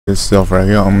This is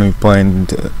Alfredo. I'm going to be playing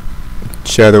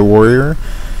Shadow Warrior,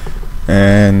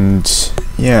 and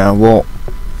yeah, well,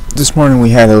 this morning we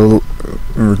had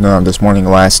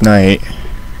last night,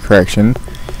 correction,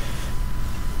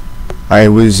 I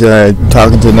was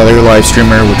talking to another live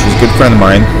streamer, which was a good friend of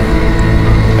mine,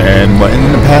 and what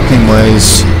ended up happening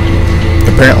was,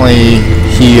 apparently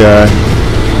he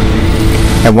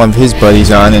had one of his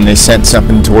buddies on, and they sent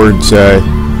something towards the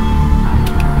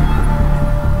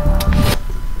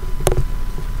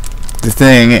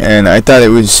thing, and I thought it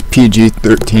was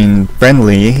PG-13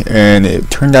 friendly, and it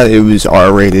turned out it was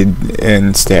R-rated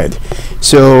instead.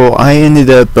 So I ended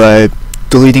up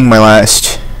deleting the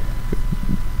last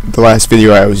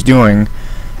video I was doing,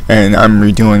 and I'm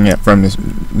redoing it from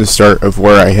the start of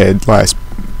where I had last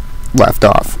left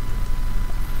off.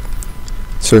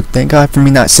 So thank God for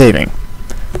me not saving.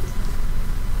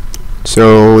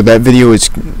 So that video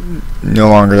is no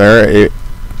longer there. It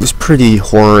was pretty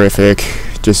horrific.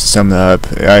 Just to sum it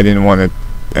up, I didn't want to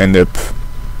end up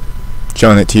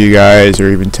showing it to you guys, or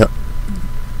even tell,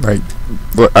 like,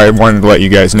 I wanted to let you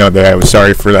guys know that I was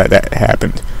sorry for that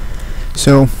happened.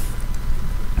 So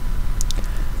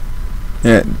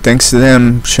yeah, thanks to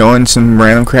them showing some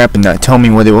random crap and not telling me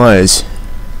what it was.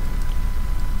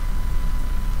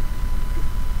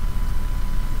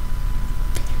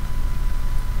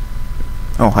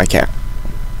 Oh, hi cat.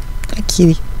 Hi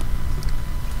kitty.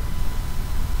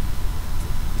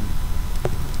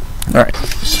 Alright.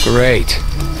 Great.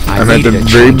 I'm at the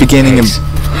very beginning of...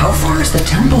 How far is the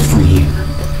temple from here?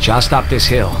 Just up this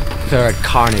hill. Third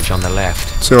carnage on the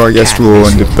left. So I guess we'll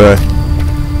end up,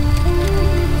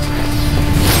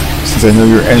 since I know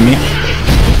your enemy.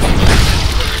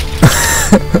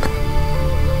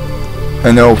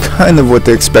 I know kind of what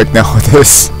to expect now with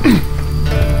this.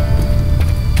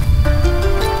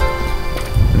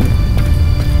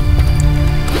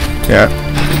 Yeah.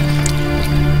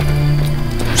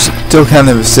 Still kind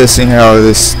of assessing how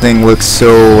this thing looks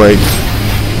so like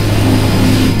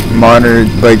modern,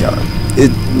 like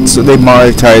so they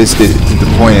monetized it to the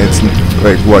point it's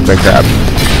like, what the crap.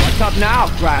 What's up now,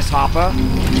 grasshopper?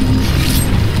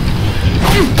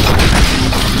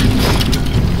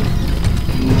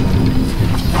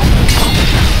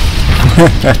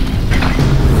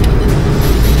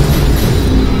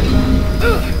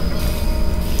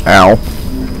 Ow.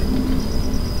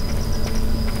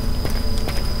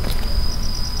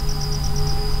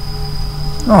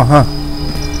 Oh, huh.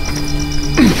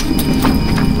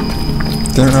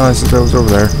 Didn't realize that was over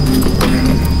there.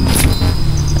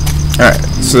 Alright,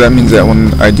 so that means that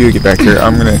when I do get back here,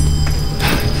 I'm gonna...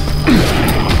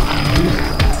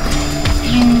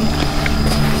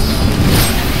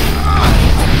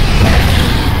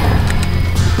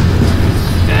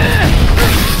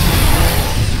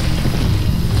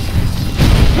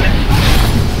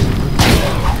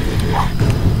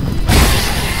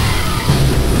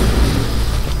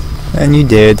 And you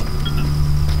did.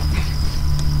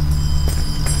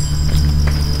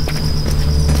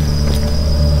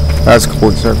 That's a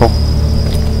cool circle.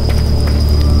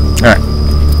 Alright.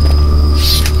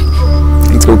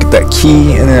 Let's go get that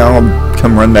key, and then I'll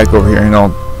come run back over here and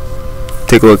I'll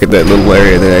take a look at that little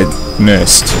area that I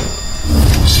missed.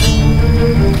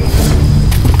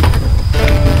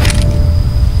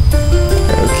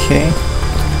 Okay.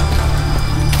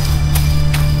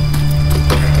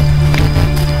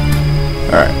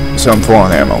 Alright, so I'm full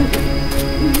on ammo.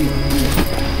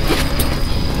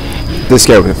 This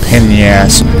guy was a pain in the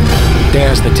ass.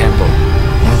 There's the temple.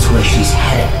 That's where she's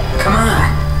headed. Come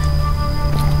on.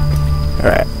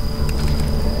 Alright.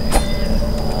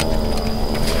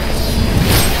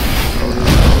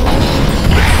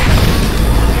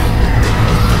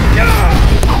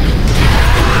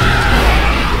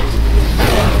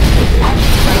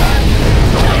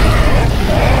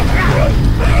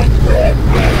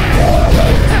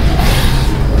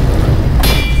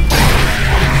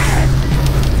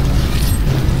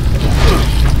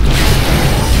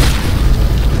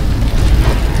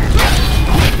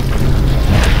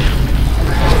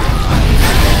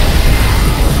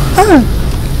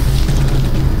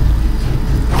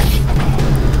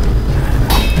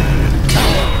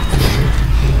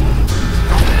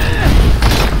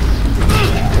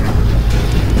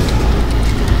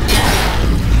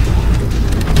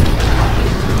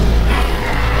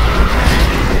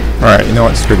 Alright, you know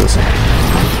what? Screw this.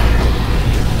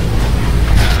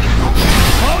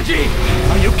 Oji,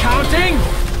 are you counting?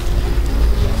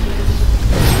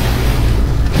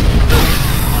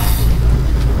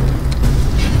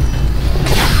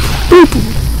 Boop.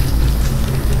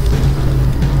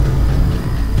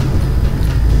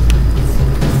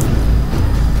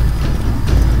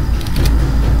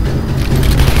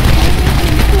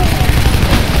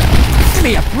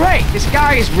 Give me a break! This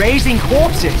guy is raising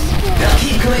corpses! They'll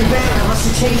keep coming back unless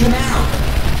you take him out.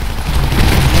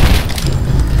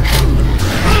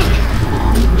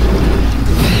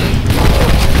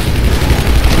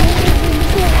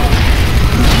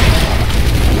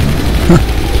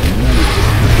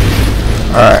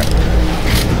 Alright.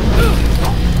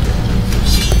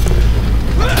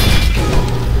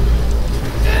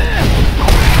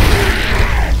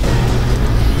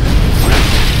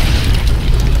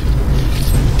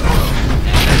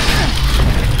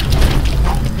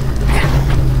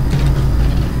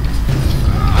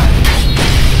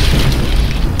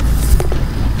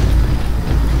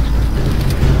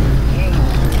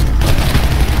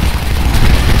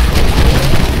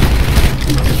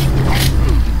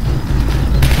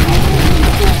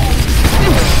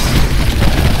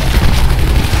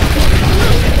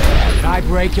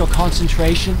 Break your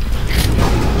concentration?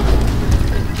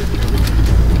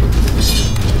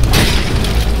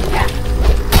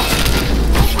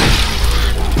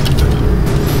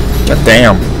 God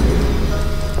damn.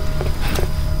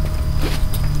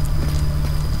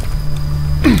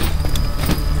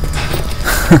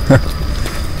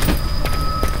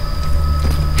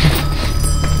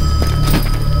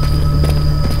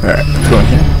 Alright, go in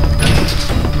here.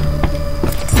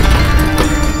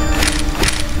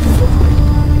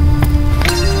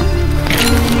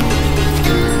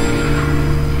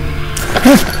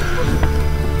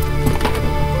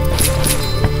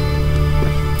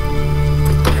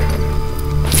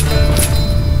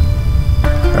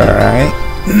 Alright.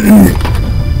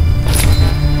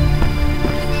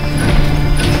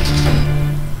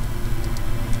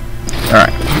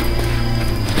 Alright.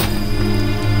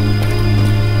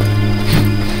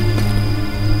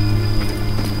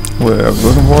 What I was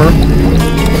looking for?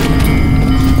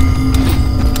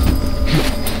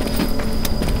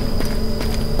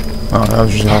 Oh, that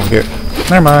was just how I get.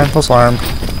 Never mind, false alarm.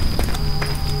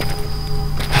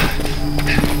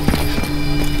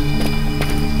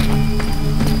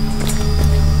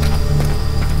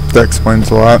 That explains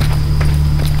a lot.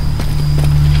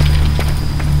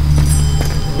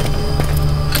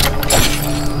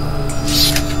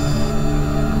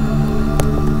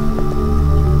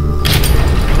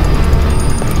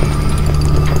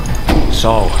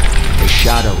 So, the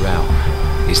Shadow Realm.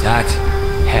 Is that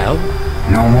hell?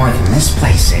 No more than this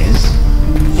place is.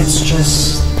 It's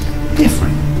just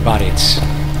different. But it's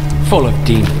full of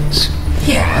demons.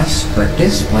 Yes, but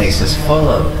this place is full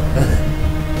of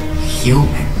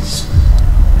humans.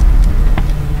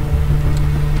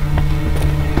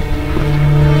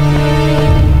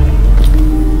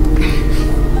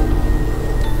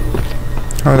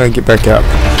 How did I get back up?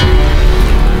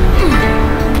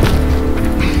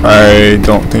 I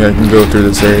don't think I can go through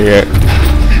this area yet.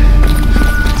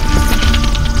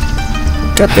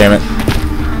 God damn it.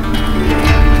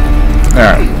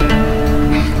 Alright.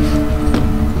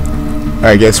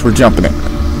 I guess we're jumping it.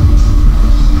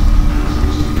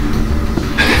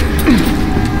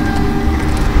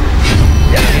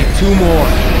 Two more.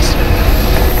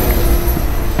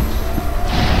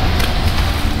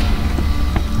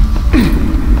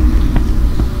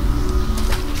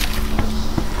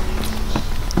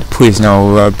 Please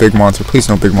no big monster. Please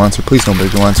no big monster. Please no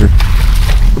big monster.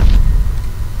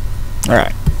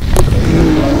 Alright.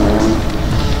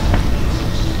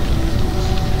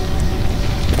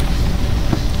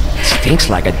 Stinks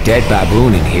like a dead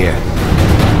baboon in here.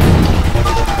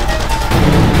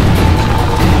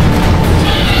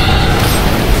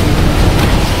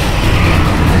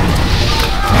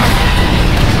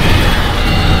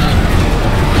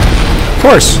 Of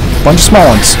course. Bunch of small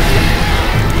ones.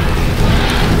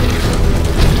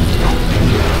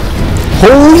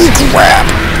 Holy crap!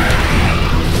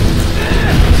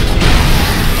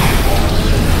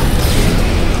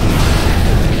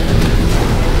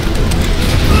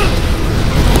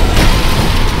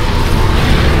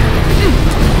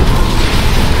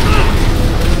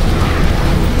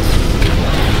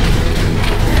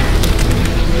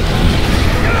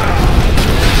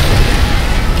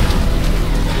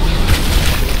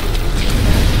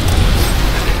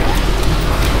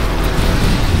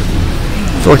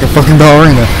 I feel like a fucking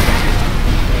ballerina.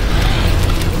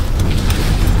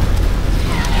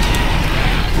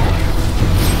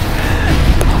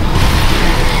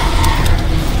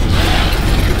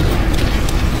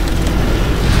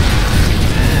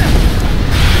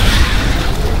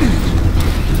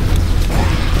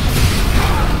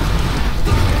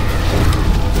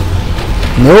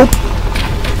 Nope.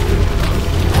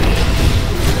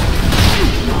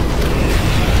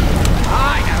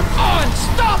 I am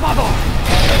unstoppable!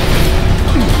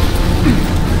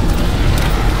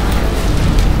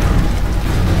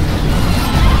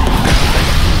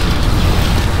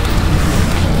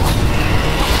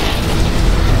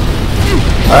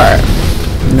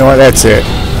 know what? That's it.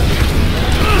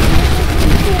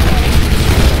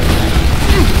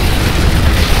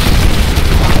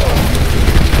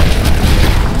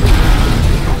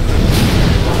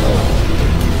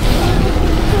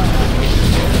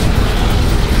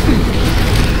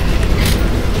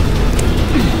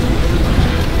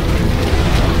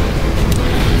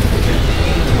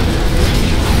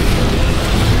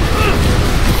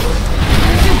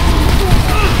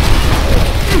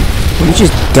 You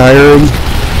just die already?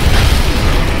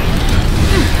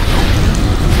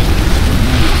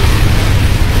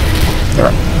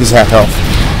 Alright, he's half health.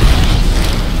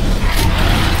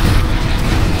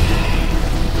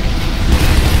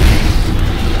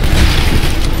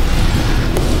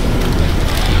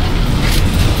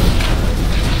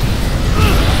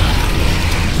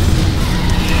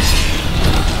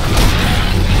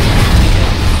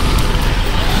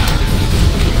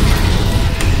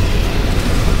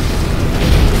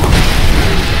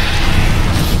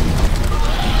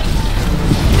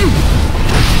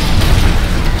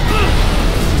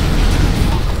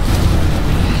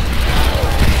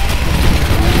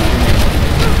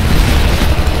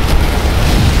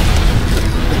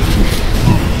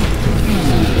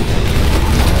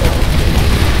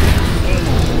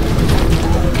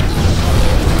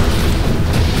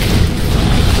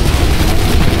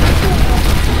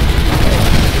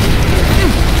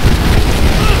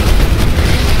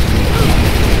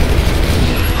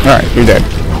 Alright, you're dead.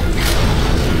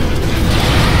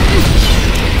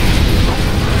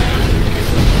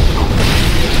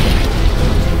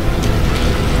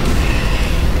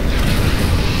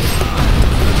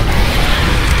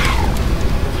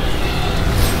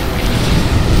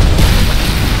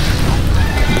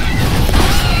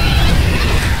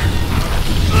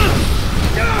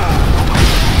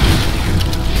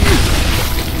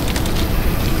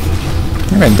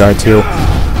 I'm gonna die too.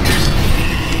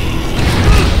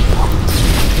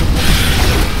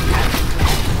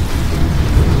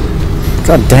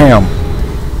 God damn.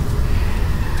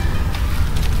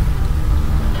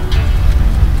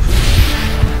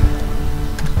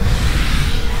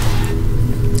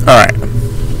 Alright.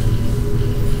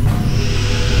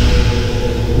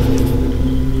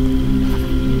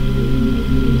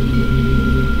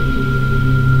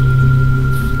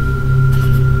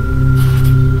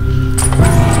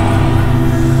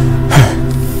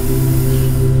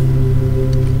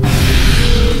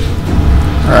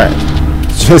 Alright.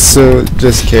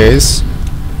 Just in case.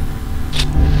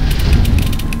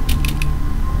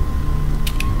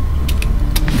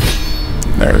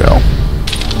 There we go.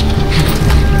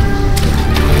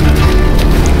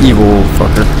 Evil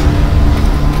fucker.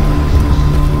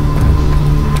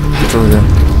 Get over there.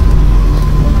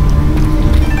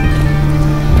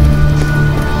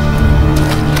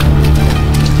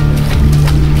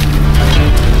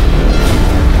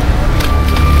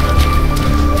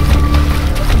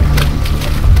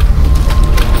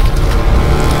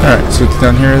 Alright, so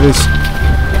down here it is.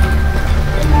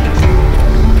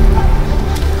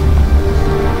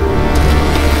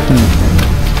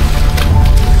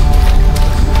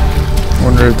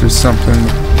 Wonder if there's something.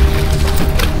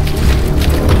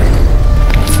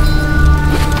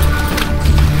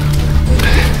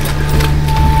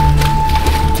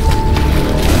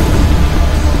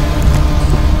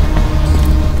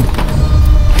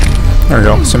 There we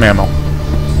go, some ammo.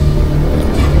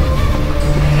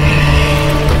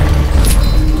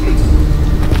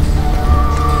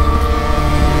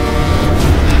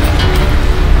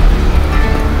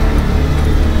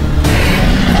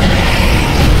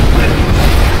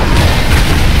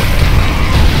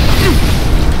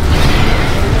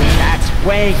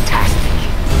 Fantastic.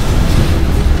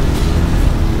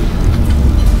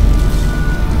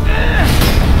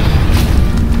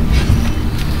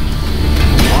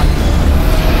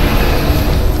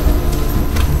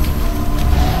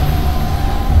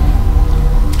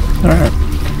 Alright.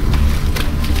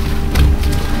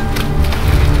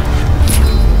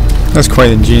 That's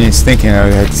quite ingenious thinking, I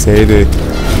would have to say, to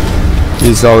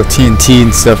use all the TNT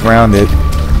and stuff around it.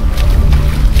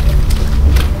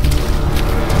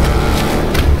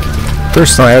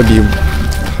 Personally, I would be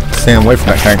staying away from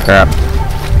that kind of crap.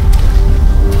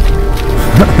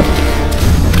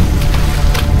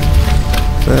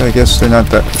 But I guess they're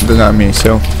not me,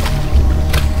 so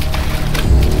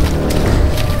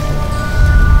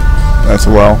that's a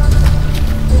well.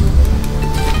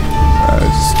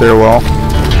 Stairwell.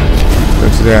 Go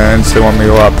to the end, so they want me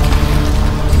to go up.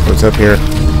 What's up here?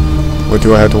 What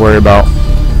do I have to worry about?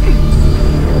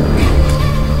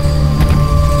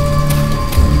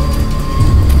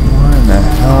 Where the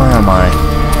hell am I?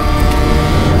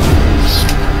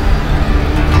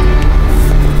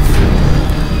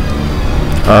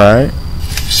 Alright.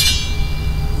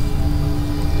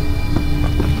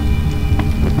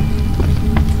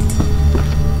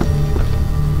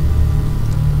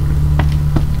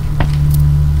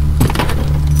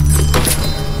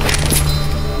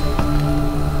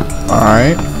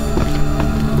 Alright.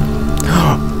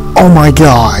 Oh my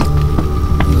god.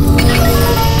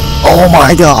 Oh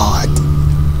my god.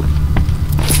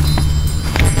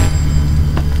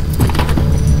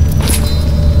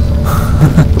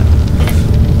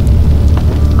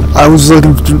 I was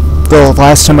looking for the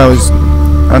last time I was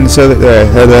on this other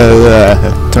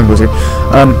tongue twister.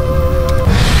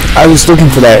 I was looking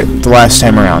for that the last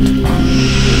time around.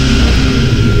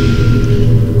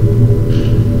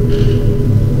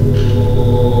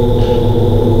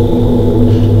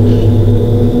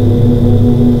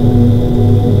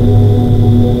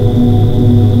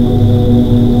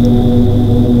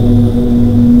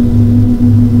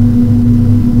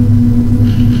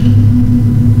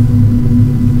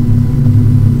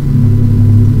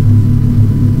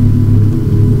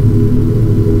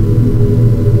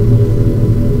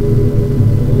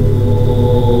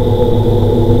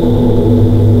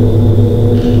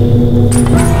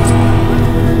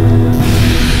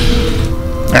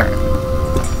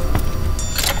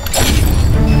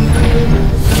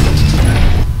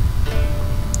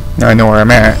 Now I know where I'm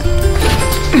at.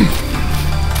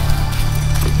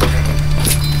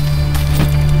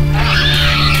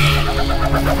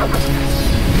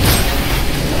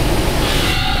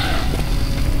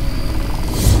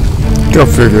 Go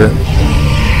figure.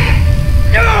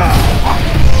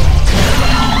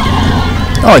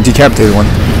 Oh, I decapitated one.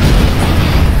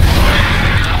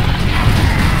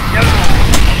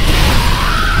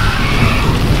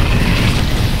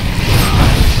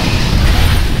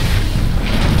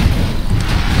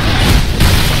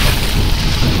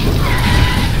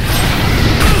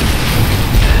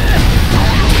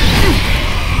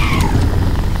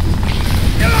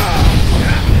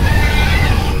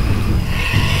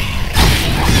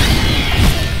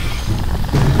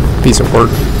 Piece of work.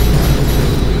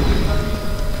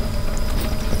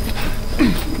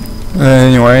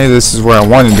 Anyway, this is where I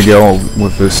wanted to go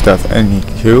with this stuff.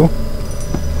 Anywho.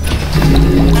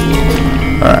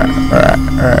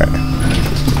 Alright.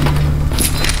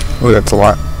 Oh, that's a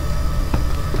lot.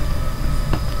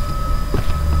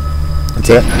 That's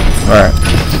it? Alright.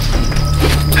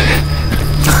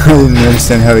 I didn't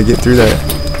understand how to get through that.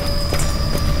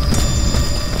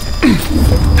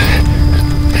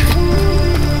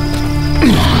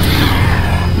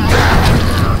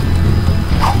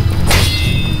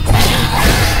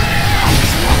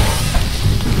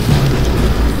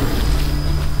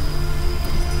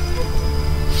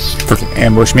 Freaking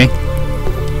ambush me.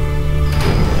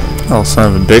 Oh,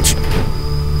 son of a bitch.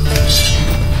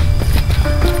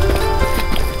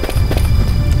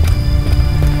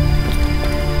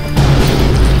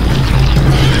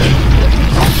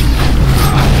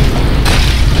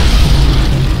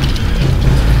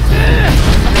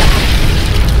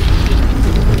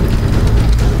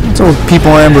 What's up with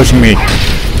people ambushing me?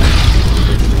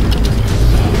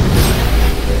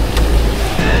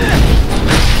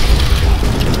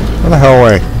 Where the hell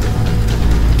away?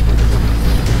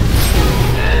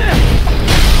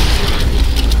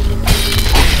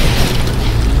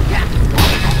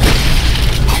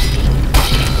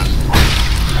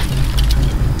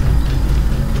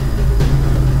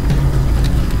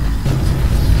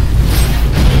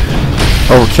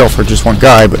 Overkill for just one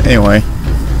guy, but anyway.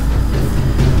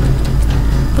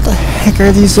 What the heck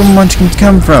are these little munchkins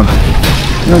coming from?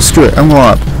 No, screw it, I'm going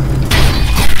up.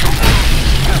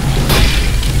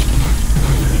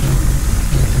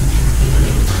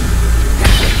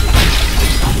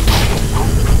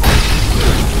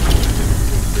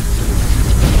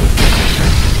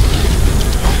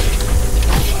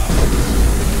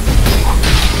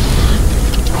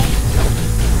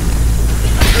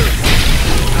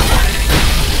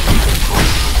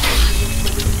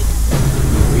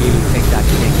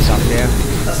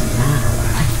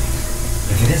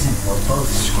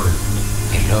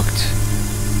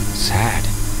 Sad.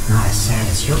 Not as sad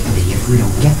as you'll be if we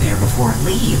don't get there before it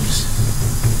leaves.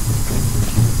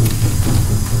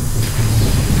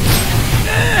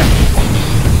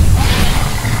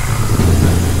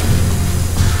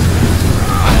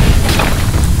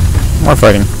 More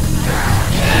fighting.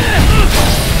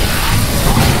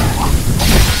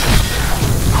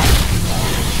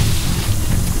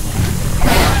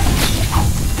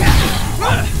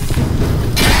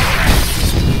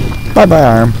 Bye-bye,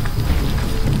 arm.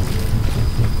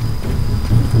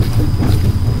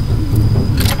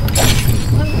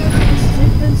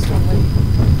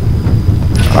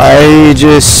 I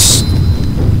just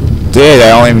did. I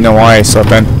don't even know why I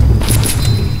slept in.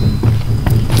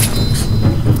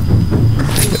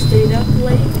 Stayed up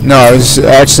late? No, I was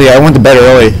actually, I went to bed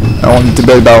early. I went to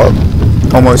bed about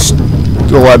almost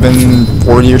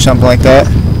 11:40 or something like that.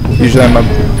 Usually I'm up.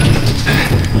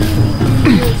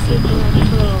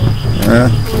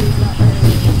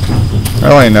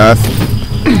 Early enough.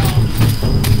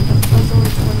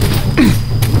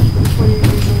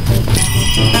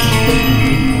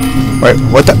 Wait,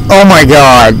 what the? Oh my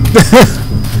god!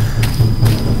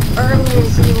 Earlier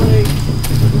would be like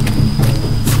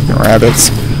Fucking rabbits.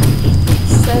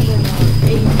 7 or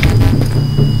 8.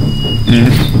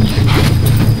 Mm.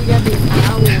 You gotta be an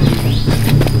hour.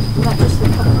 Not just a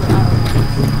couple of hours.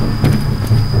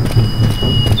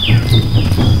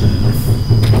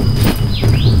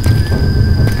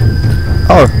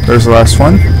 Oh, there's the last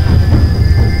one.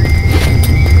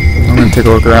 I'm gonna take a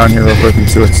look around here real quick and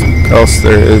see what else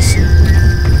there is.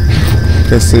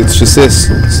 Guess it's just this,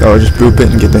 so I'll just boop it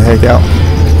and get the heck out.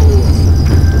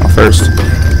 Well, first.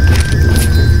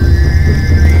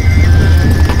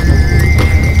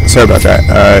 Sorry about that.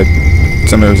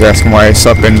 Somebody was asking why I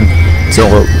slept in so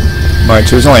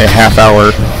much. It was only a half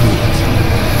hour.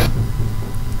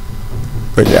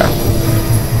 But yeah.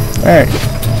 Alright.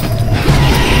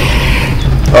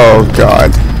 Oh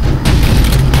god.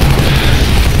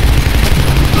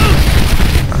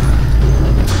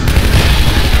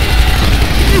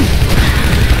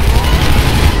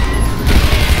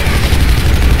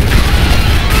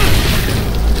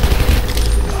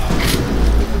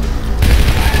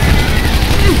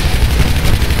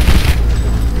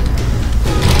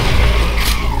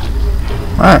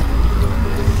 Alright.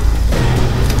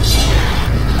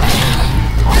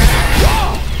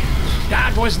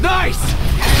 That was nice!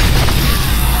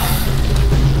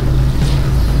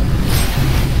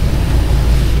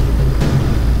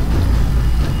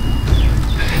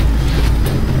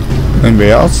 Anybody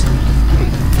else?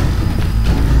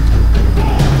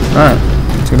 Alright,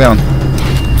 let's go down.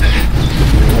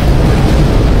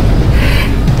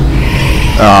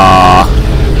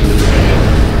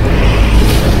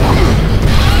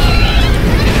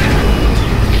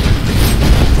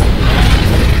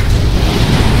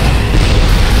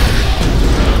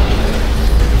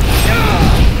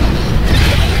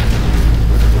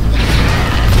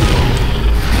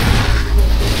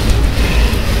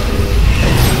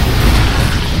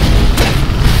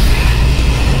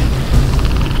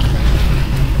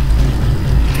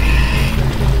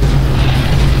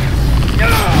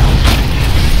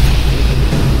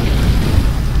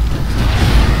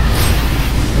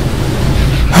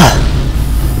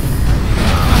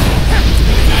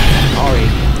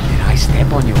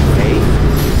 On your grave.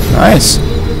 Nice.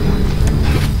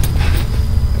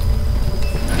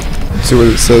 See what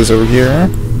it says over here.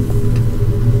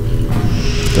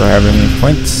 Do I have any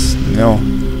points? No.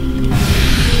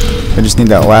 I just need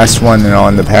that last one and I'll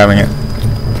end up having it.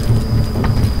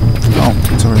 Oh,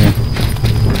 it's over here.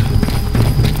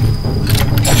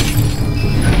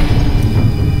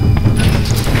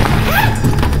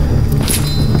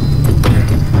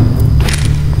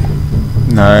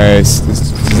 Nice. This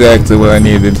is exactly what I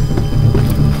needed.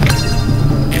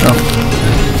 Oh.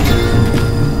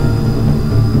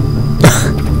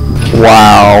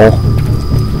 Wow.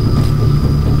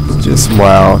 Just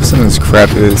wow. Some of this crap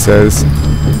that it says.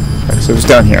 Okay, so it's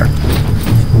down here.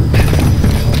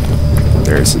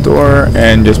 There's the door,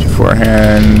 and just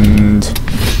beforehand,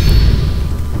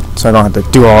 so I don't have to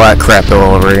do all that crap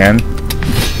all over again.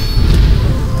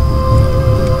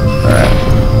 Alright.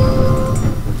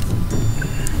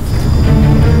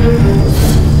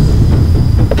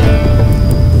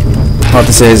 All I have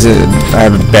to say is that I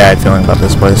have a bad feeling about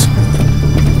this place.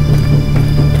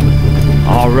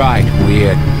 Alright,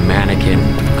 weird mannequin,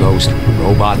 ghost,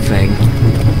 robot thing.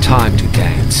 Time to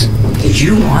dance. Did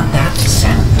you want that to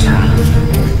sound tough?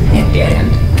 It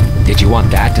didn't. Did you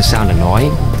want that to sound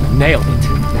annoying? Nailed it.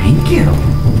 Thank you.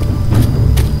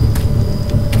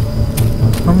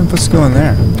 How am I supposed to go in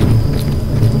there?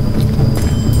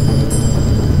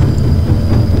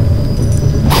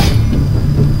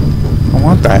 I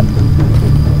want that.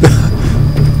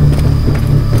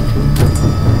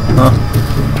 Huh?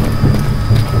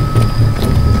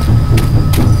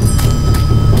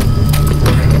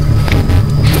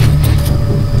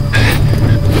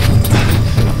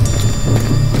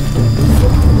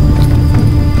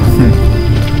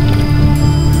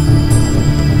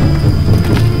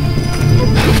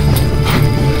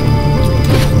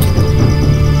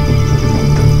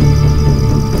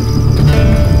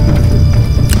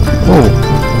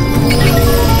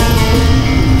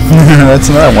 That's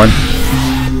another one.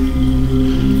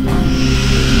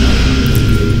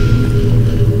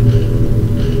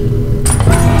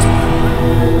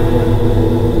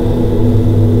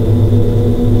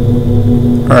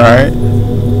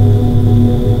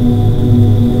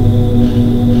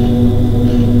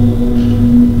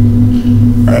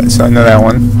 so I know that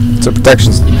one. So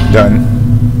protection's done.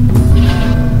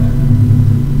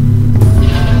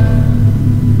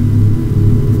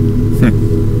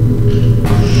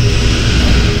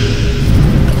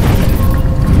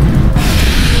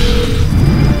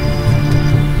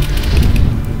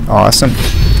 Awesome.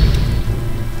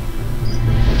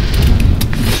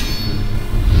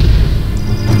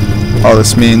 All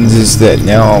this means is that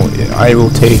now I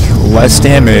will take less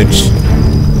damage,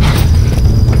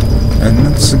 and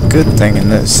that's a good thing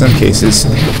in some cases.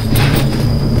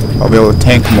 I'll be able to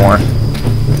tank more,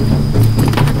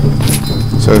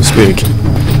 so to speak.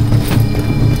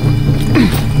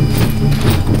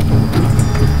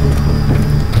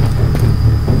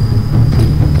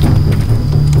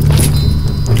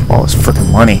 All this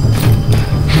freaking money.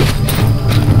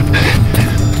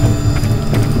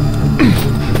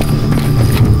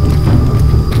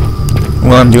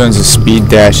 What I'm doing is a speed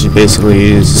dash. It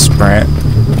basically is a sprint.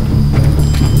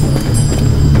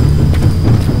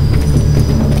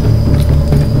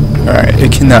 Alright,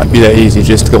 it cannot be that easy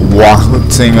just to go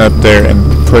waltzing up there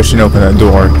and pushing open that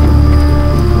door.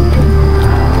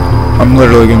 I'm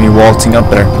literally going to be waltzing up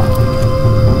there.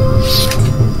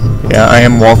 Yeah, I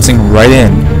am waltzing right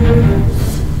in.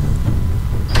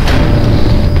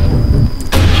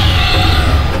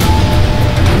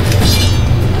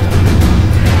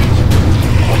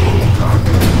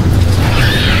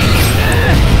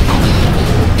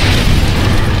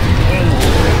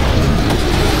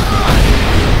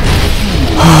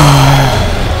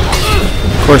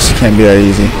 Of course it can't be that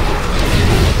easy.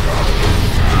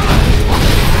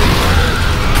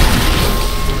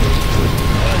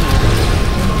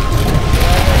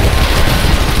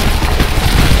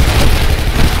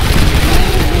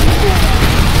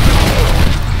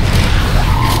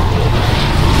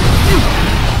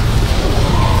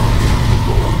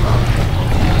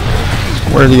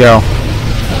 Where'd he go?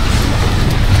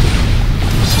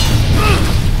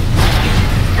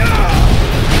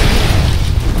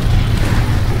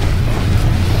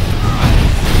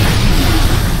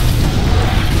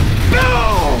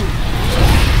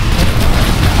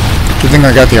 Good thing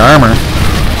I got the armor.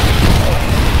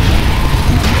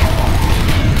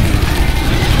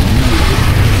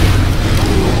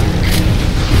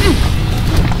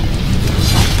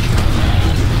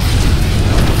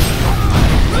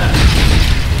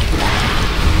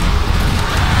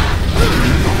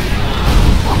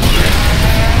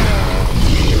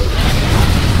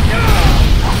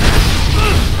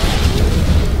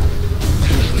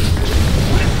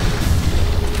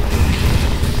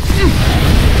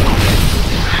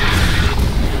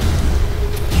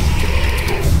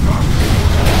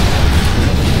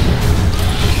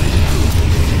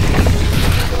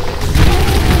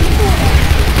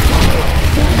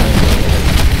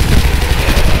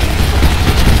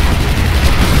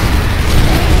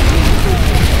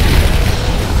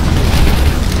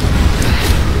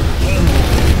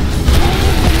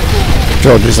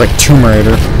 Joe, just like Tomb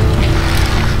Raider.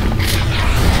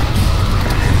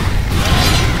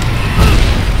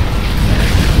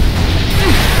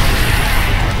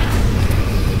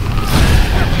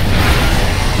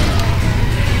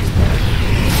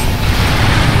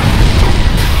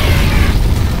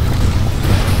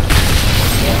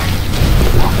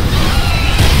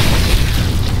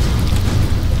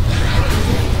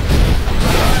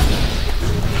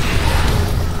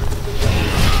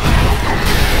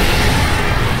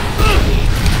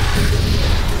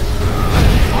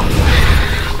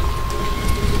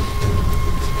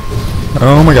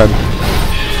 Oh my god.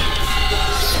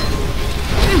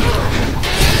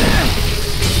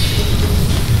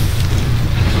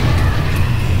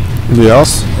 Anybody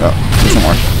else? Oh, there's one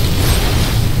more.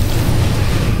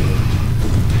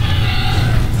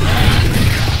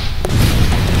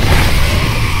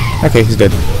 Okay, he's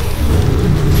dead.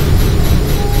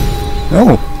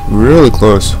 Oh, really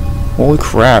close. Holy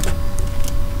crap.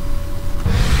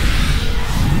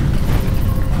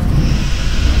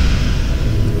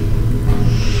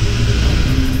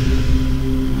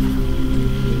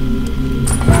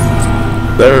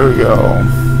 There we go.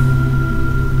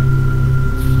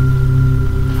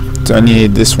 So I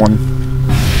need this one.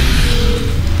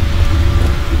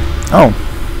 Oh.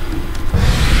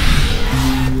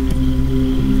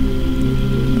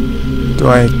 Do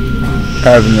I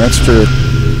have an extra?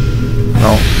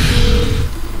 No.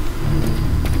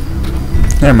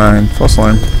 Never mind. False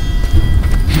alarm.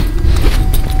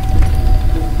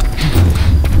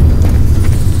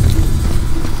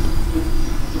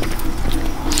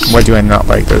 Why do I not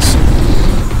like this?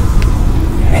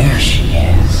 There she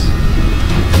is.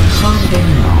 Calm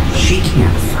down. She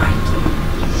can't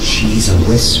fight. She's a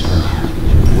whisperer.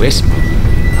 Whisper?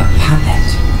 A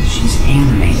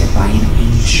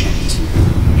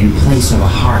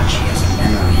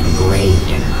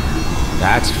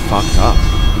That's fucked up.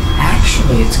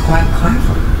 Actually, it's quite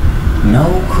clever.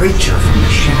 No creature from the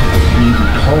shadow can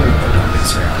even hold the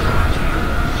Nobitsura Kage.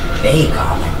 They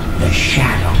call it the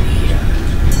Shadow Eater.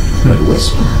 But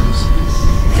Whisperers,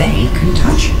 they can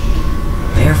touch it.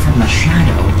 They're from the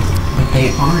shadow, but they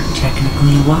aren't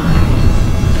technically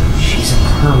alive. She's a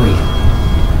courier.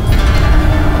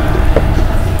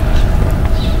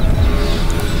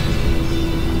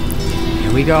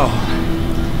 Here we go.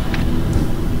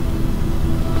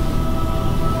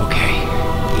 Okay,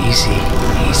 easy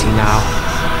now.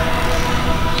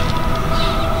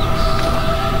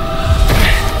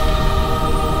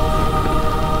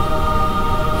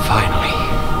 Finally.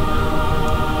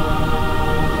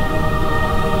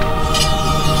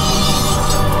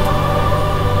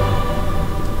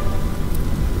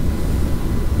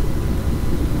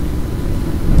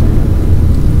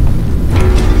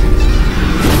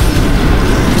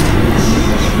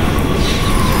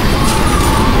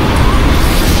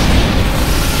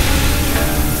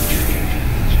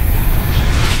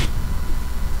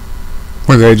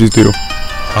 What did I just do?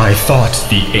 I thought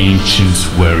the ancients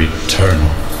were eternal.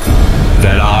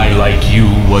 That I, like you,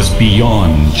 was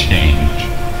beyond change.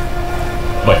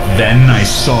 But then I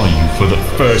saw you for the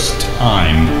first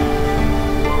time.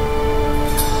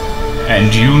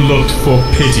 And you looked for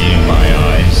pity in my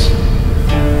eyes.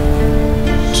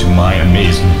 To my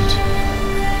amazement,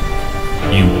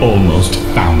 you almost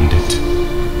found it.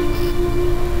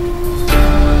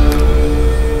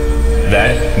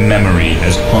 That memory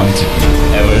has haunted me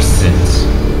ever since.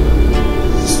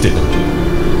 Still,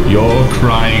 your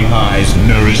crying eyes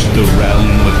nourished the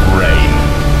realm with rain.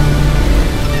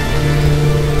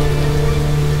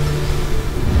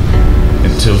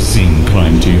 Until Zing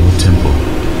climbed to your temple,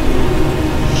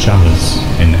 chalice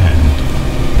in hand.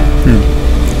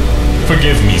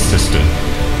 Forgive me, sister.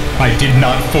 I did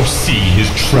not foresee his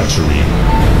treachery.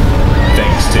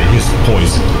 Thanks to his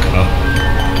poisoned cup,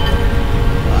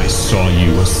 I saw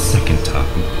you a second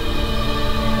time,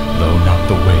 though not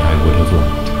the way I would have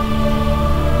liked.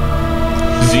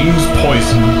 Zing's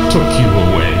poison took you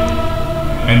away,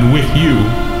 and with you,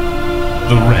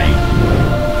 the rain.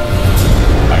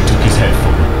 I took his head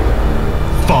for him,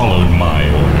 followed my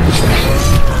orders,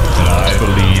 and I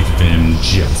believed them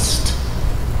just.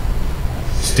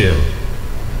 Still,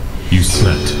 you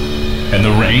slept, and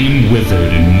the rain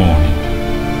withered in morning.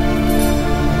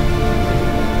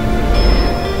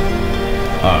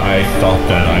 I thought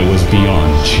that I was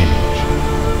beyond change,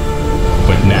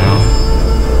 but now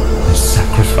I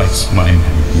sacrifice my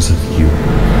memories of you.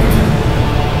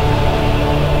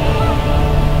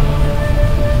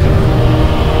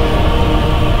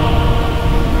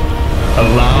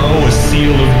 Allow a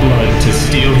seal of blood to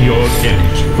steal your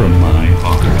image from my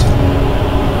heart,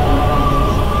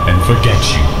 and forget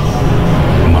you,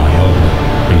 my own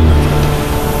beloved.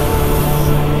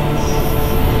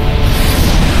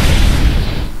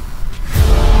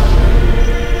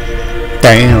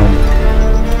 Damn.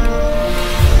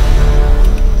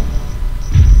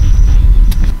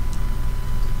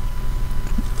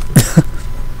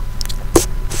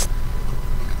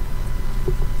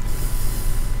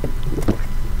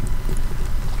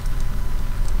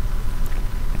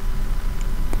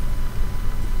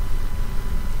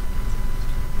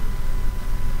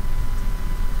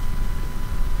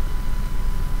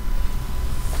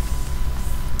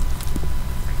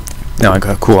 Now I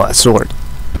got a cool ass sword.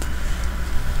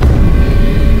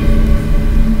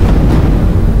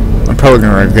 I'm probably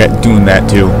gonna regret doing that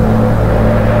too.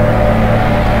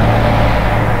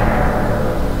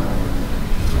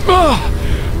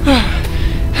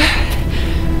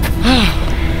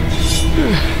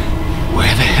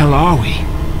 Where the hell are we?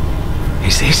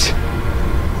 Is this...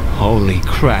 Holy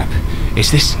crap. Is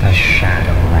this... The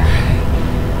Shadowland.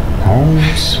 Home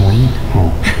sweet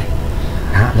home.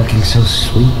 Not looking so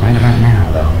sweet right about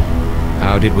now, though.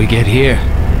 How did we get here?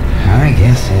 My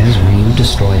guess is when you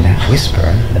destroyed that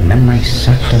Whisperer, the memory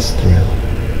sucked us through.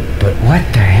 But what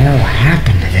the hell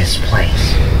happened to this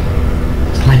place?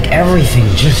 It's like everything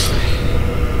just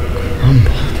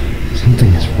crumbled.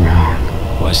 Something is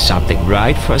wrong. Was something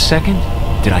right for a second?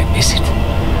 Did I miss it?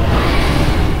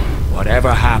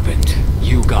 Whatever happened,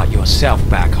 you got yourself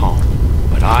back home.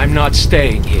 But I'm not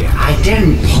staying here. I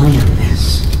didn't plan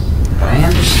this. But I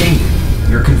understand.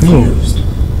 You're confused.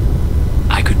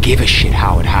 I could give a shit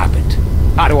how it happened.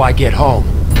 How do I get home?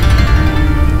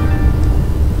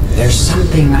 There's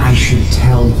something I should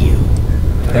tell you.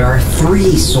 There are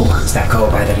 3 swords that go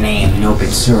by the name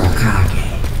Nobitsura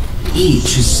Kage.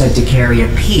 Each is said to carry a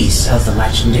piece of the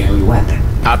legendary weapon.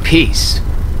 A piece?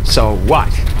 So what?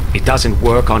 It doesn't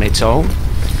work on its own?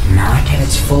 Not at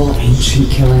its full ancient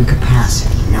killing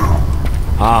capacity, no.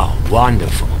 Oh,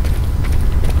 wonderful.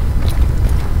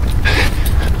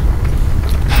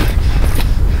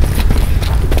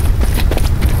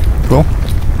 Cool.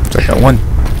 So I got one.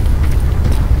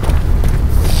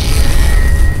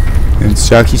 And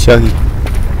Shucky.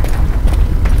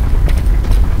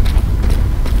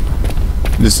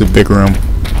 This is a big room.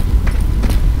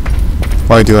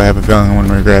 Why do I have a feeling I'm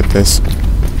gonna regret this?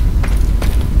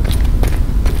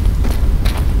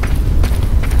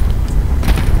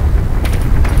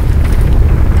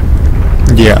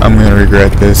 Yeah, I'm gonna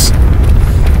regret this.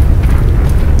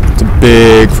 It's a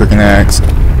big freaking axe.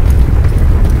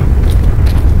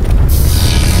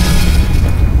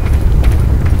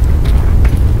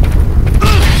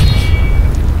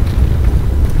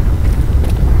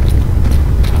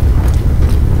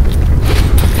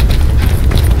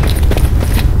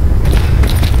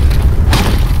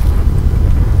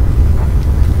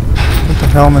 What the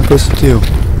hell am I supposed to do?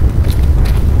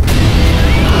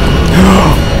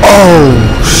 Oh,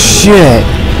 shit!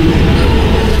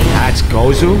 That's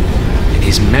Gozu? In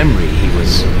his memory, he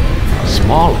was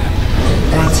smaller.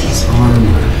 That's his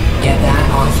armor. Get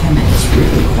that off him and it's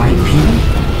really quite puny.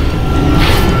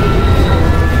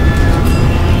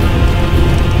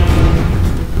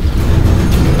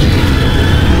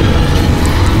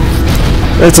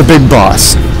 It's a big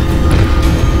boss.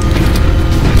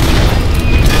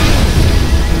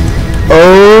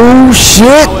 Oh,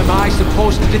 shit! How am I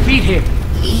supposed to defeat him?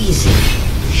 Easy.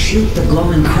 Shoot the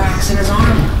glowing cracks in his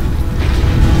armor.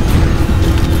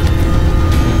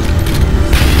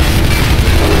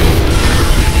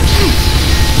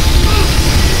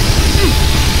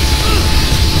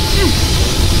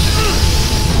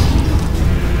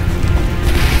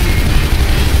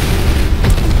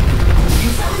 You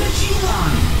found a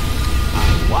G-Line.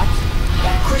 What?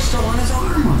 That crystal on his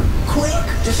armor. Quick,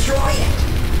 destroy it.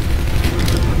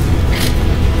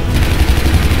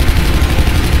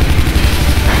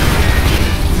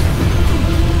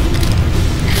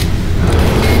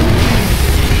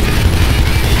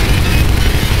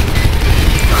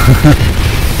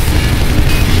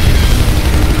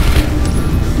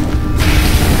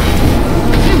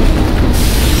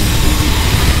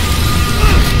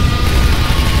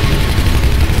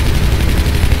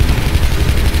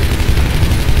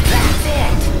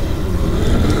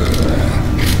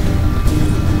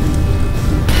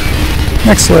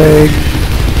 Next leg.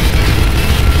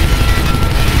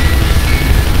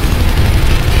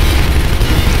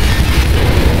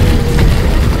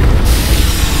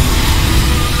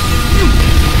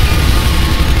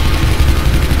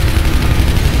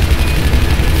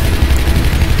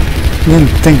 I didn't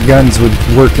think guns would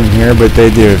work in here, but they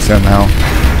do somehow.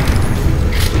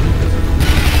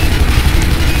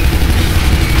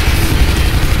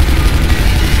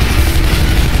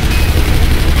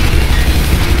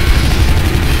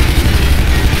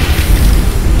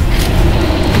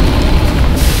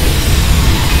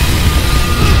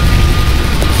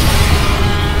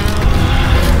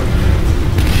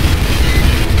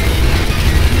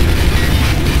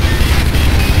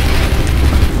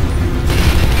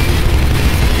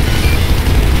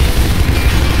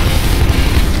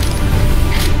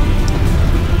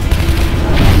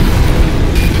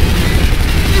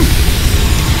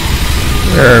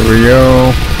 There we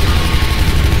go.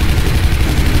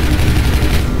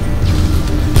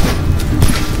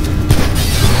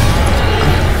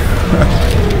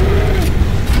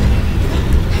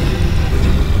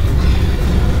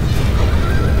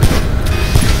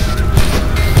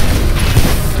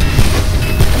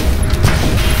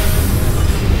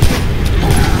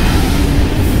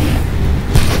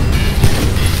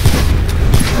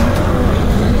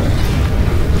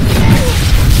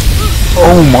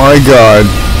 Oh my god.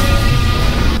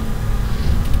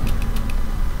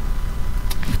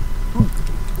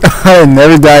 I had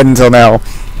never died until now.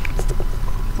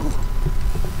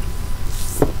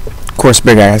 Of course,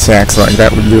 big ass axe like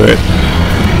that would do it.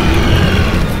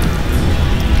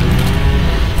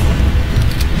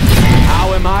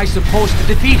 How am I supposed to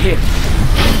defeat him?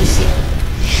 Easy.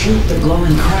 Shoot the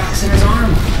glowing cracks in his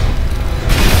armor.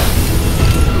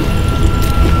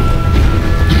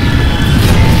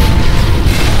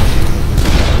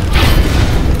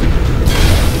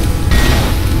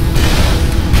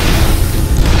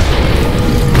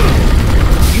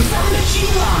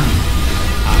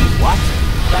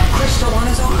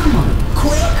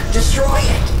 Destroy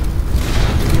it!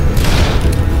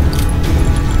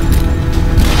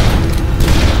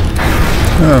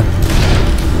 Huh.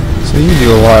 So you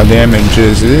do a lot of damage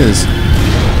as it is.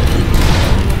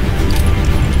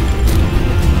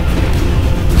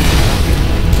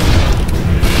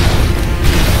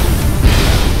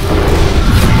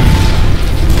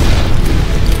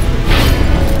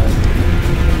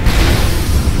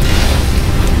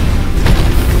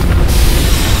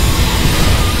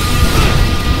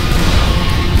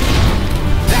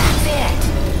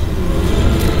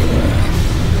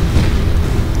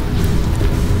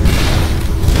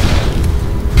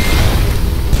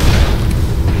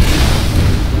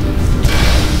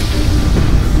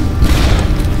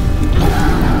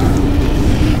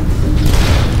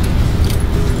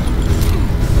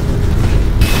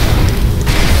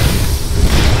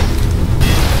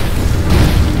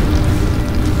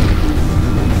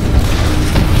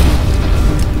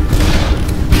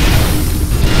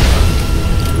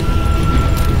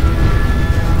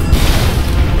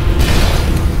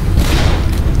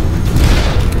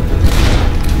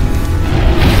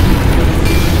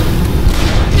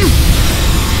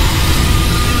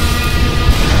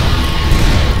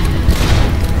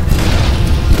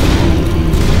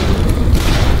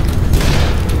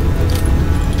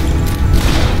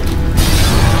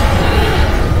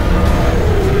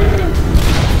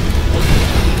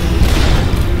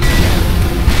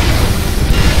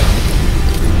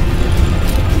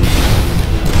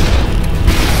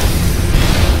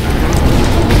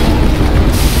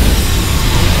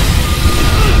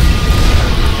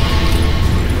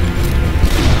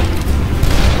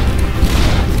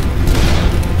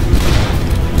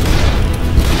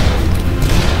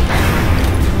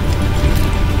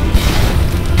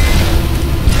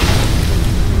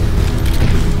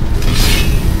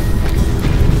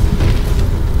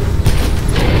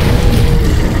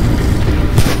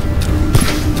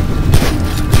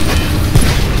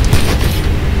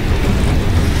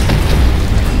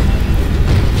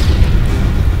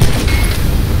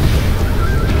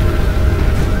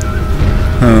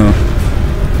 Huh.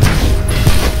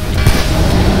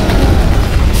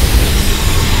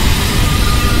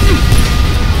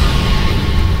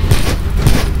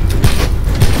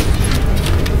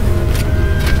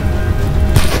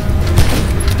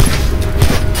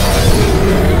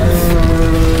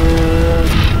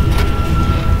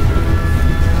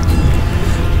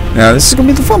 Now this is gonna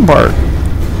be the fun part.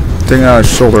 Taking out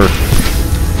his shoulder.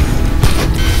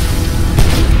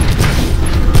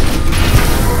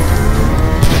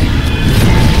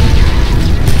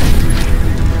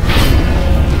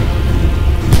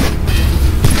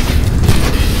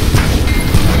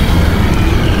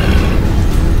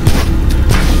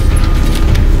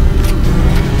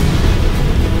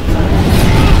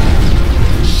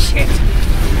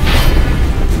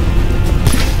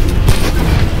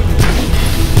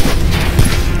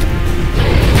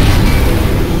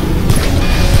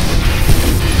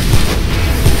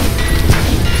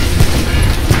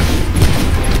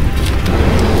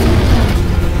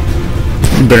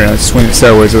 Better not swing it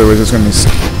sideways, otherwise it's gonna be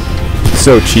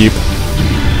so cheap.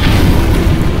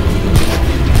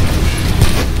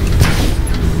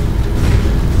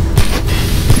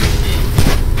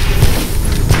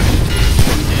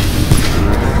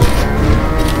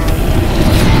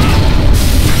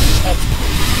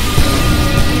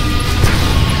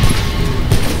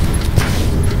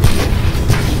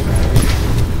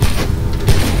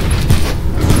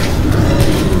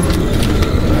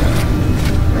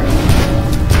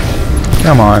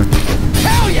 Come on.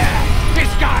 Hell yeah! This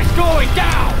guy's going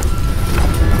down!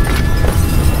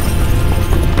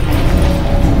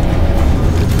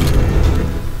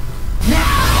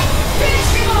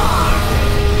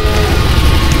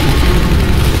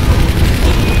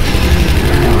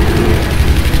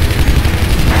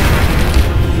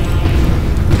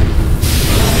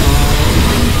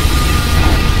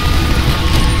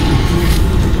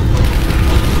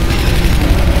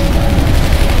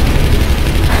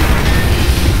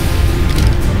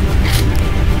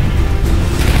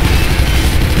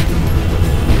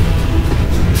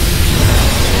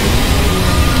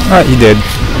 Alright, he did.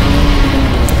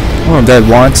 Well, dead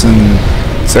once, and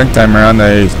second time around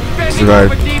they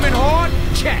survived. Fending off a demon horde?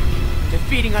 Check.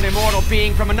 Defeating an immortal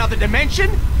being from another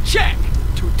dimension? Check.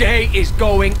 Today is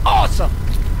going awesome.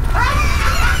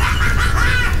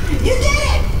 You did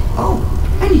it! Oh,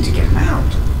 I need to get him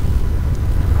out.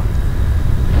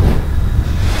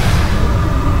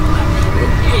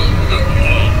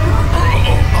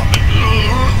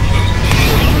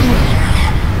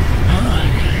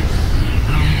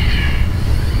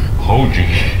 Hoji,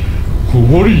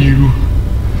 what are you?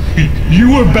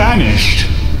 You were banished.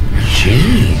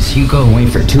 Jeez, you go away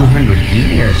for 200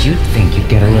 years. You'd think you'd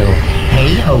get a little,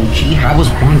 hey, Hoji, I was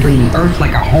wandering the earth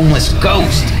like a homeless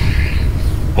ghost.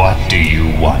 What do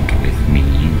you want with me?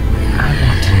 I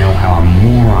want to know how a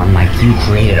moron like you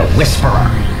created a whisperer.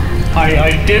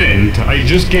 I didn't. I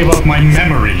just gave up my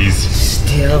memories.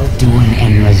 Still doing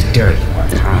Enra's dirty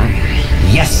work, huh?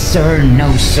 Yes, sir,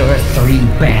 no, sir, 3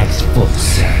 bags full,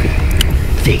 sir.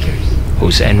 Figures.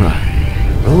 Who's Enra?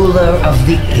 Ruler of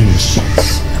the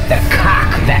Ancients. The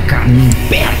cock that got me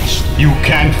banished. You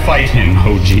can't fight him,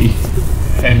 Hoji.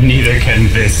 And neither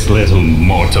can this little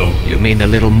mortal. You mean the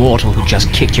little mortal who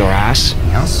just kicked your ass?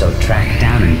 He also tracked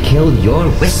down and killed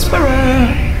your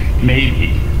whisperer.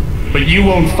 Maybe. But you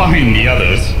won't find the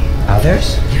others.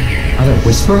 Others? Other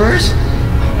whisperers?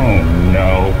 Oh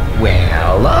no.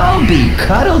 Well, I'll be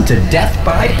cuddled to death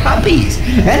by puppies.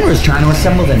 Enra's trying to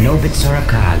assemble the Nobitsura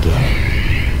Kage.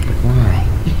 But why?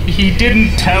 He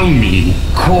didn't tell me.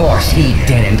 Of course he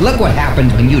didn't. Look what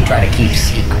happens when you try to keep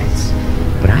secrets.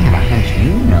 But I have a hunch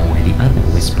you know where the other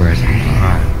whisperers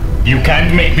are. You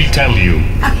can't make me tell you.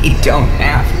 I don't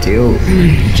have to.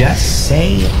 Just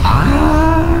say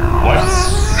ah.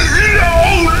 What?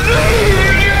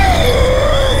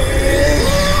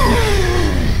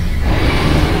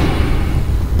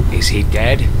 Is he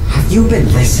dead? Have you been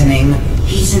listening?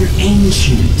 He's an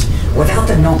ancient. Without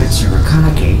the Nobitsura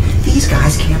Kage, these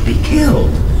guys can't be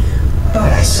killed.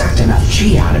 But I sucked enough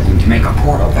chi out of him to make a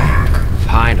portal back.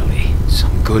 Finally,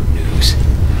 some good news.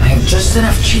 I have just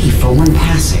enough chi for one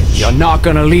passage. You're not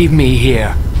gonna leave me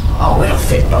here. Oh, it'll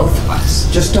fit both of us.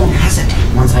 Just don't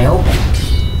hesitate once I open it.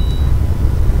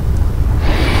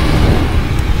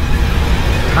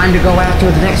 Time to go after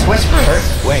the next whisperer.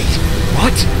 Wait,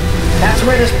 what? That's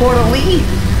where this portal leads.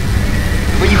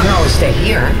 But you can always stay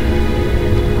here.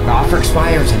 The offer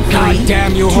expires in 3, God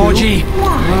damn you, 2, Hoji! 1.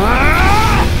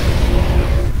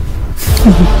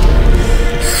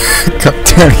 God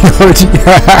damn you, Hoji.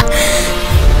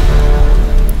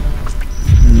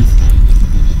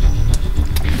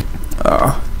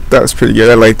 Oh, that was pretty good.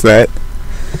 I liked that.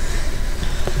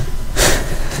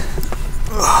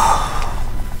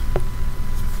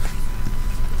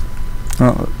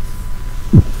 Oh.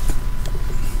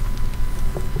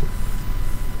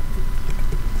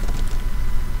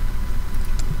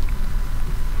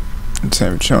 Let's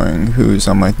have it showing who's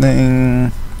on my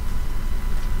thing.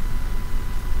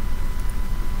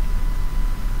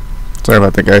 Sorry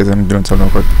about that, guys. I'm doing something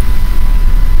real quick.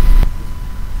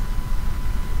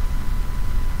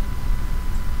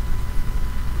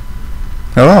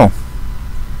 Hello.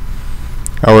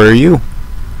 How are you?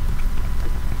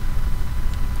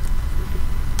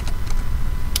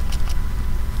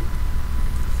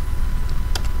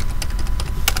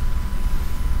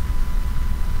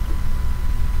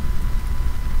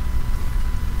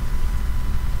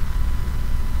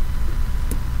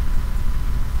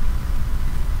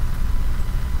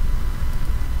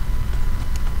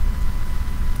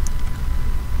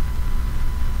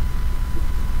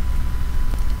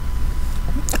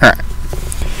 Alright.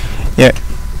 Yeah.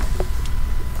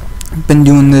 I've been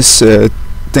doing this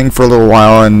thing for a little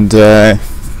while, and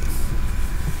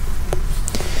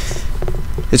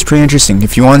it's pretty interesting.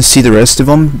 If you want to see the rest of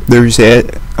them,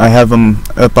 I have them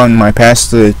up on my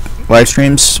past live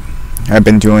streams. I've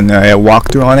been doing a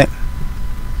walkthrough on it.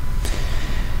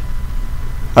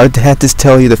 I'd have to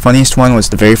tell you the funniest one was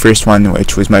the very first one,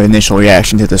 which was my initial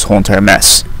reaction to this whole entire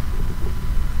mess.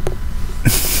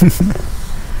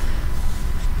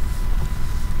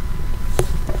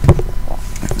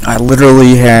 I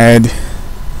literally had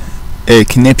a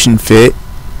conniption fit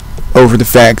over the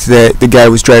fact that the guy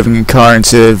was driving a car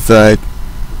instead of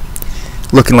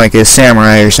looking like a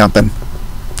samurai or something.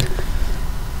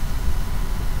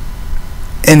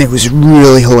 And it was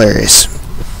really hilarious.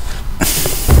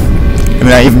 I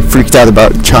mean, I even freaked out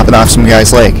about chopping off some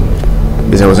guy's leg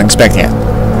because I wasn't expecting it.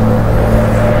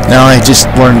 Now I just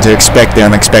learned to expect the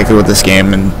unexpected with this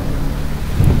game, and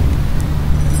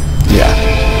yeah.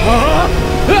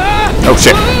 Oh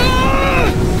shit.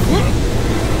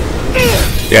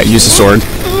 Yeah, use the sword.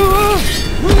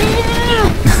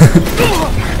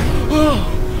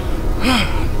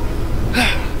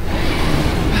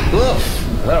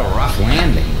 Oof, a little rough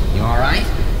landing. You alright?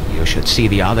 You should see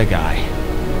the other guy.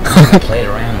 I played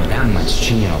around without much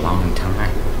chi in a long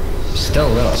time. Still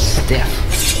a little stiff.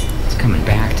 It's coming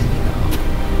back to me though.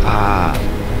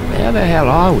 Where the hell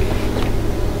are we?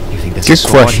 You think there's Good a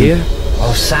sword question. here?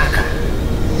 Osaka.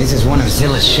 This is one of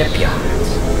Zilla's shipyards.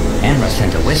 Enra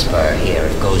sent a whisperer here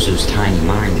if Gozu's tiny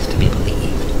mind is to be believed.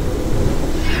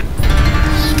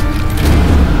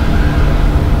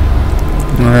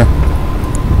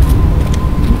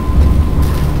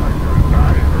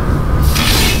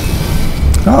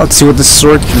 Oh, let's see what this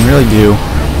sword can really do.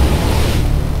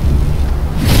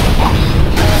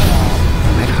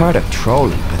 I've heard of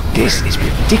trolling, but this is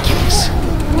ridiculous.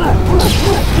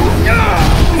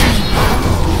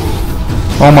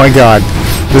 Oh my god,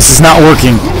 this is not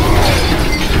working.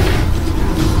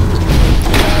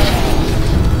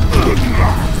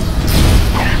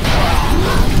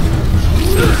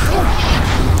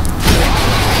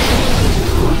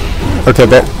 Okay,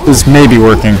 that is maybe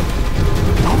working.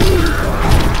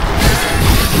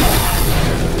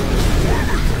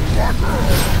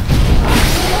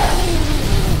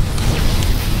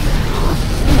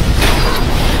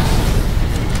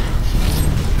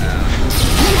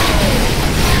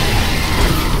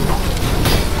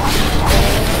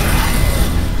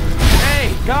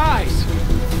 Hey, guys!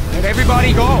 Let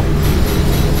everybody go!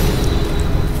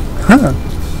 Huh.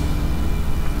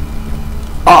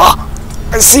 Ah!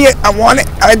 I see it! I want it!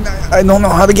 I don't know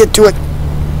how to get to it.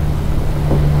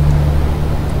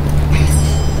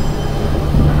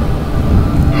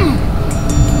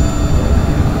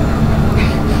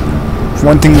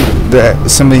 One thing that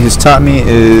somebody has taught me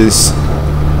is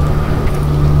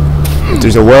if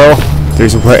there's a will,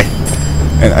 there's a way.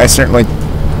 And I certainly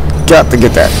got to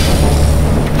get that.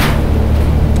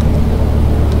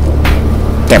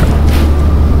 Damn it.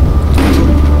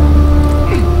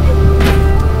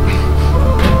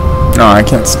 No, I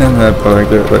can't stand that like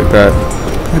that.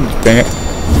 God dang it.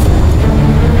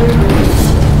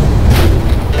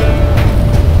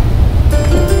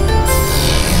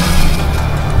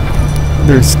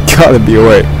 There's gotta be a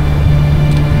way.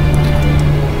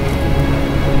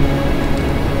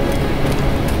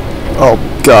 Oh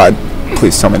god,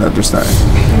 please tell me that there's not.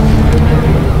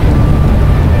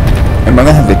 Am I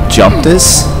gonna have to jump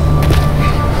this?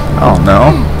 I don't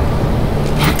know.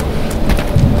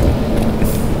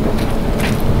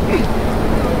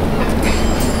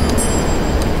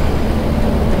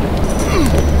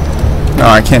 No,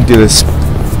 I can't do this.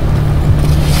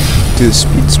 Do the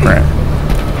speed sprint.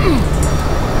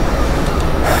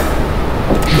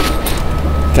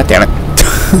 God damn it.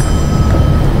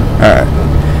 Alright.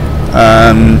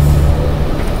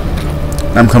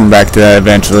 I'm coming back to that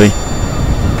eventually.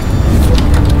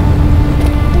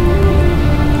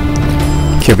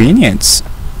 Convenience.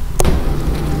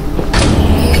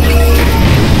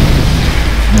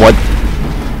 What?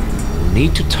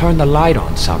 Need to turn the light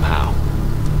on somehow.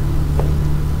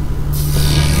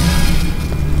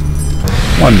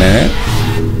 1 minute.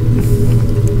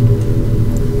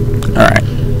 Alright.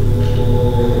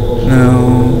 No.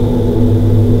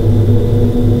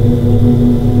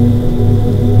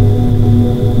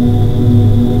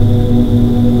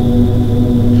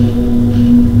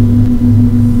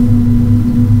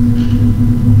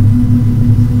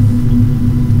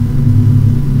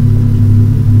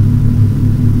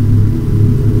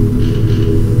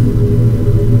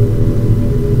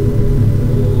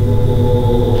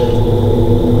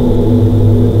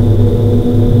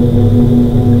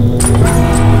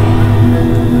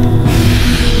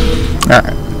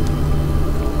 Alright.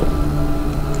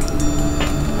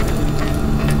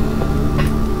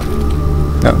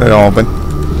 No, they don't open.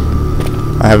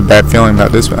 I have a bad feeling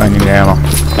about this, but I need ammo.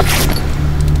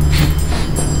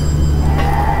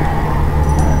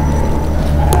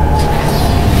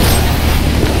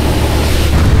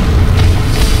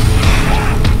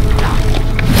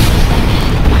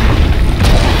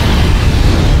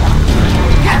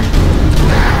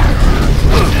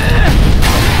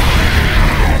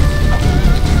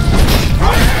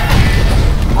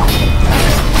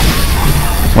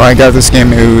 When I got this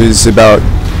game, it was about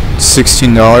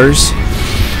 $16.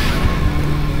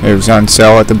 It was on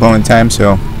sale at the moment in time,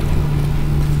 so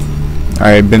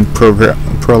I've been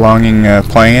prolonging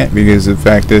playing it because the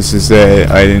fact is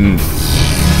that I didn't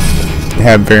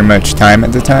have very much time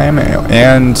at the time,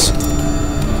 and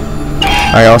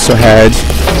I also had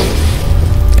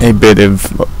a bit of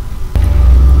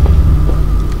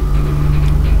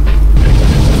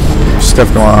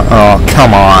stuff going on. Oh,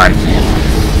 come on.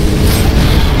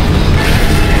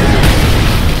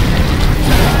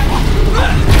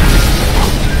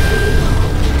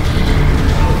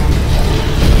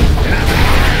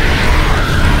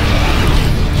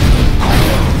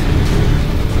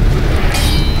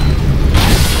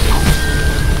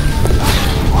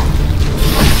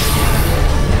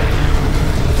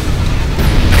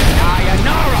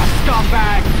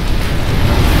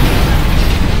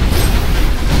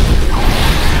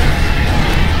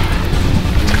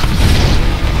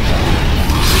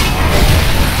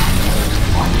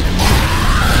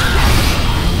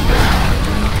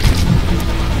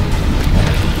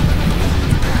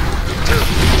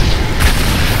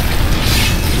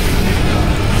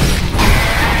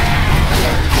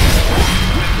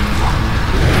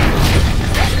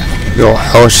 Yo,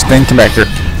 hellish thing, come back here.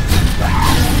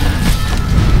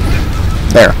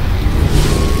 There.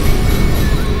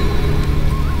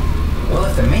 Well,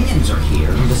 if the minions are here,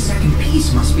 the second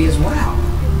piece must be as well.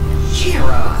 Cheer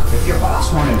up. If your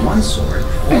boss wanted one sword,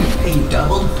 won't he pay you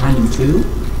double to find him two?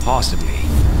 Possibly.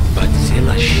 But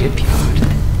Zilla Shipyard.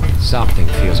 Something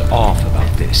feels off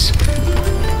about this.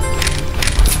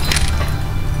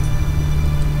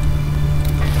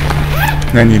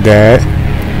 I need that.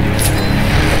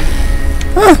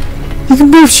 Ah! You can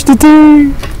push the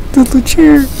thing! The little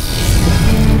chair!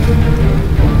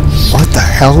 What the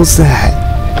hell is that?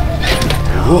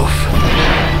 Woof.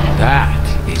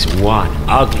 That is one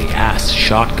ugly ass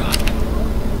shotgun.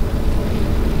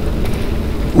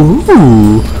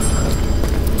 Ooh!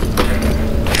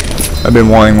 I've been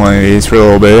wanting one of these for a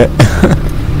little bit.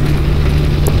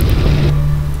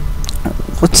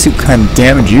 Let's see what kind of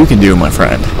damage you can do, my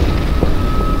friend.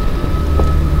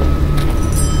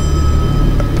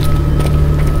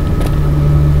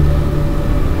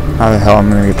 How the hell am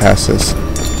I gonna get past this?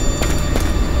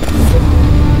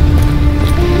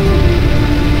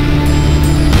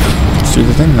 Let's do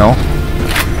the thing, no.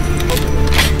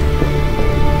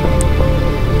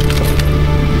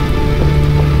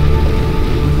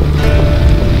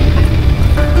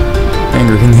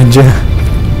 Angry Ninja.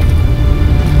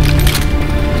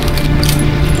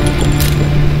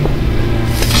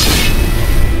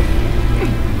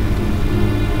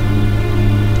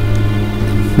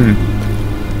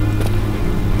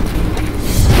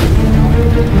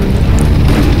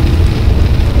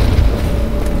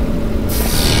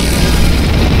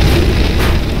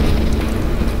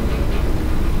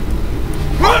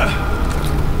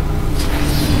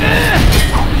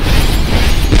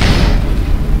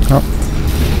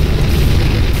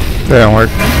 That don't work.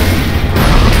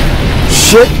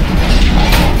 Shit!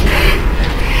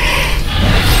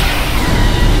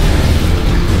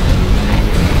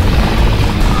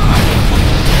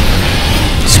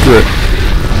 Screw it.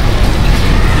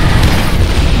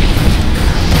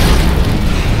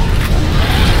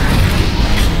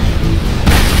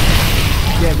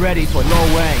 ready for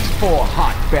Lo Wang's 4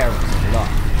 hot barrels of love.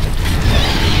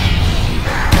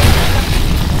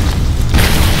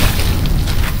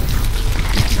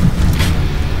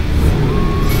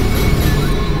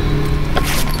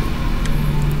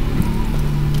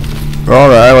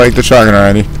 Alright, I like the shotgun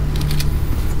already.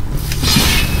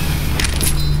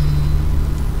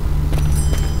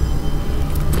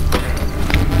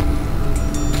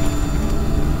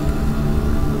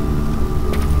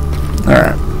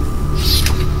 Alright.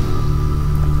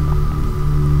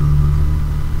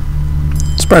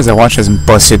 Surprised that watch hasn't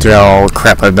busted through all the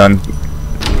crap I've done.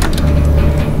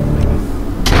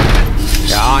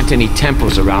 There aren't any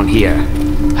temples around here.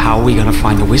 How are we gonna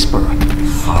find the Whisperer?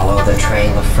 Follow the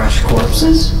trail of fresh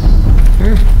corpses?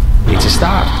 It's a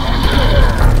start.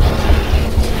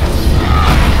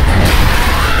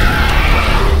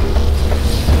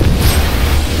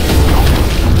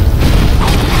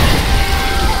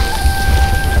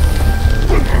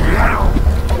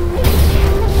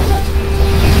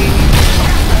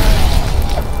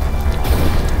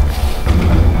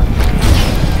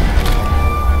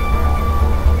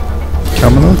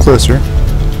 Come a little closer.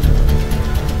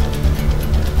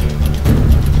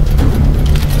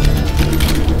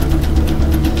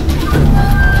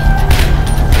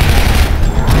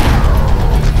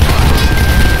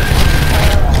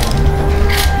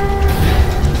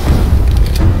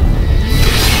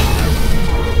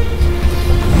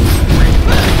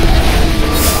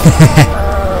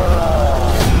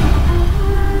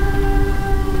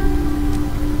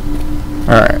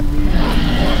 Alright.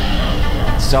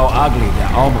 So ugly,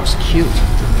 they're almost cute.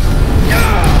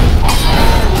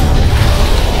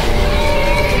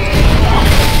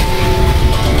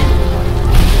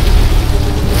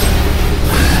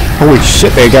 Holy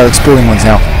shit, they got exploding ones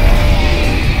now.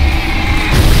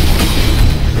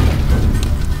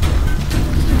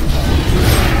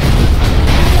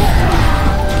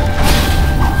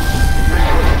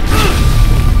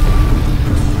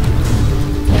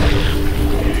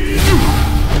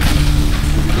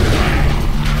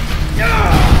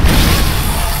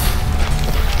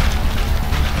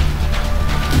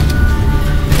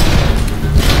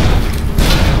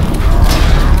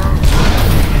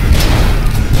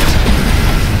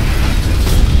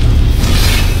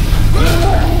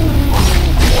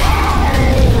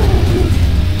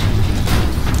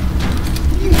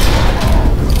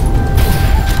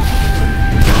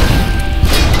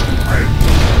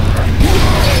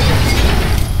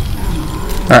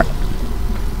 Alright.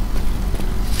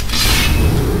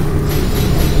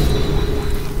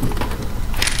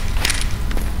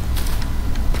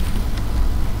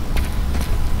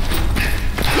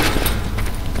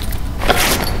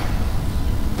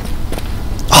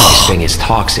 This thing is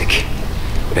toxic.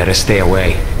 Better stay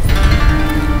away.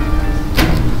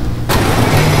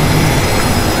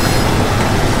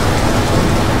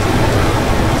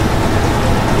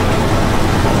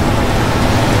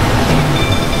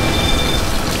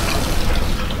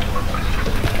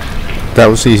 That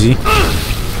was easy.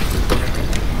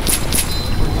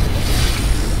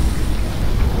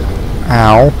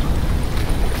 Ow.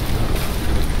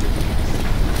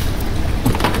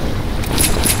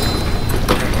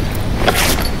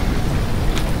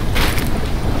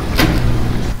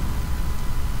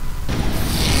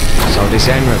 So this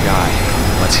Enra guy,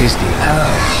 what's his deal?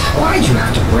 Why'd you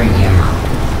have to bring him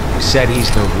up? Said he's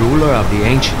the ruler of the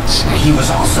ancients. He was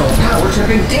also a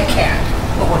power-tripping dickhead.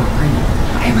 But what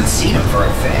I haven't seen him for a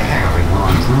very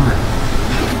long time.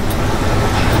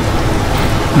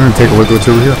 I'm gonna take a look what's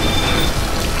over here.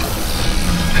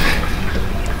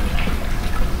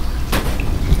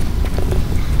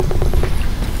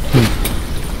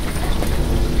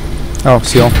 Oh,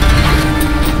 seal.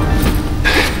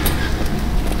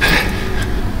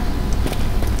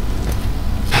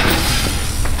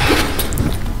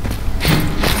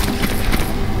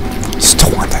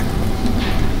 Still want that.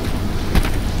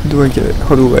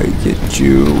 How do I get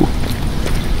you?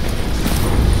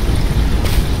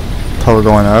 Power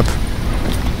going up.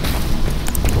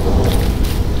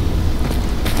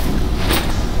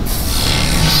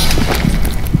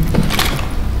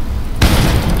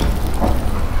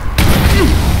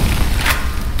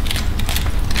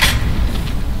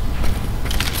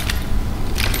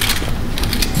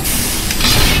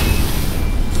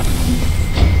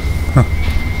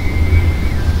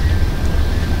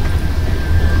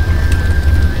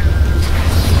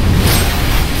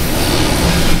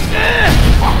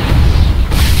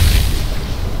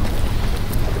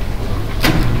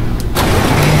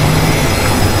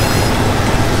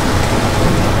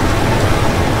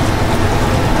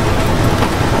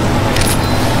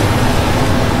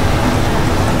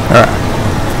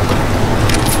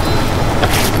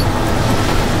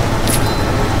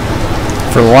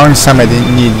 For the longest time I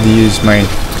didn't need to use my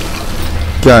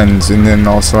guns, and then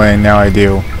all of a sudden now I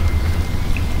do.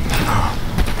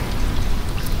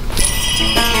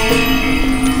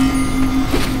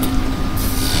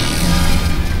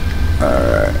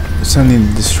 Alright, so I need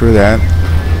to destroy that.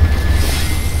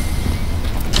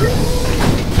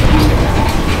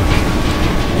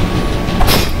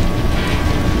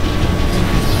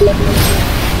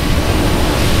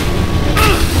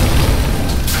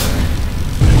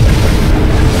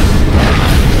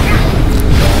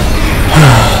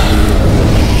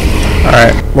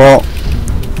 Alright, well,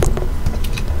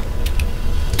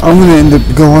 I'm gonna end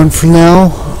up going for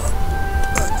now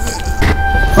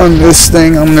on this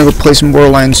thing. I'm gonna go play some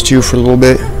Borderlands 2 for a little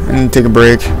bit and take a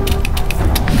break.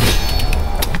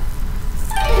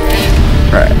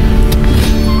 Alright.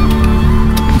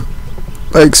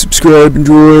 Like, subscribe,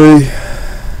 enjoy.